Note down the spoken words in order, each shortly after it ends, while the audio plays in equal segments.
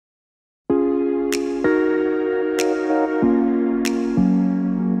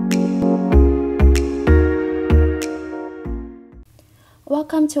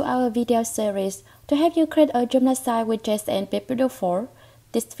Welcome to our video series. To help you create a JoomlaShine widget and page builder 4,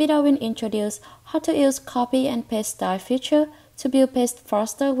 this video will introduce how to use copy and paste style feature to build page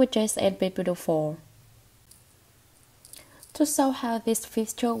faster widgets and page builder 4. To show how this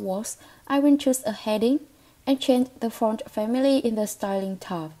feature works, I will choose a heading and change the font family in the styling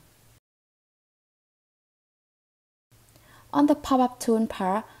tab. On the pop-up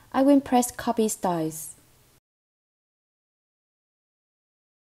toolbar, I will press Copy Styles.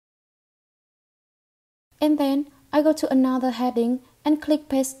 And then I go to another heading and click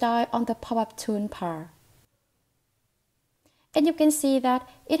Paste Style on the pop-up toolbar. And you can see that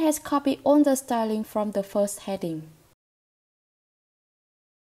it has copied all the styling from the first heading.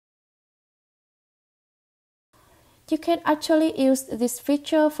 You can actually use this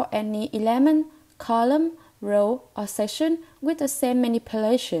feature for any element, column, row, or section with the same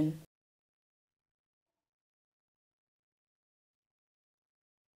manipulation.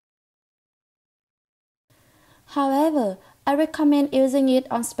 However, I recommend using it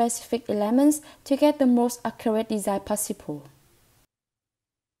on specific elements to get the most accurate design possible.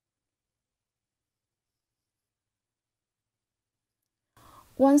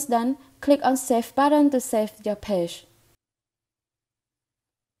 Once done, click on Save button to save your page.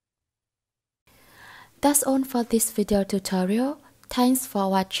 That's all for this video tutorial. Thanks for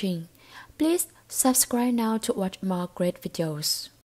watching. Please subscribe now to watch more great videos.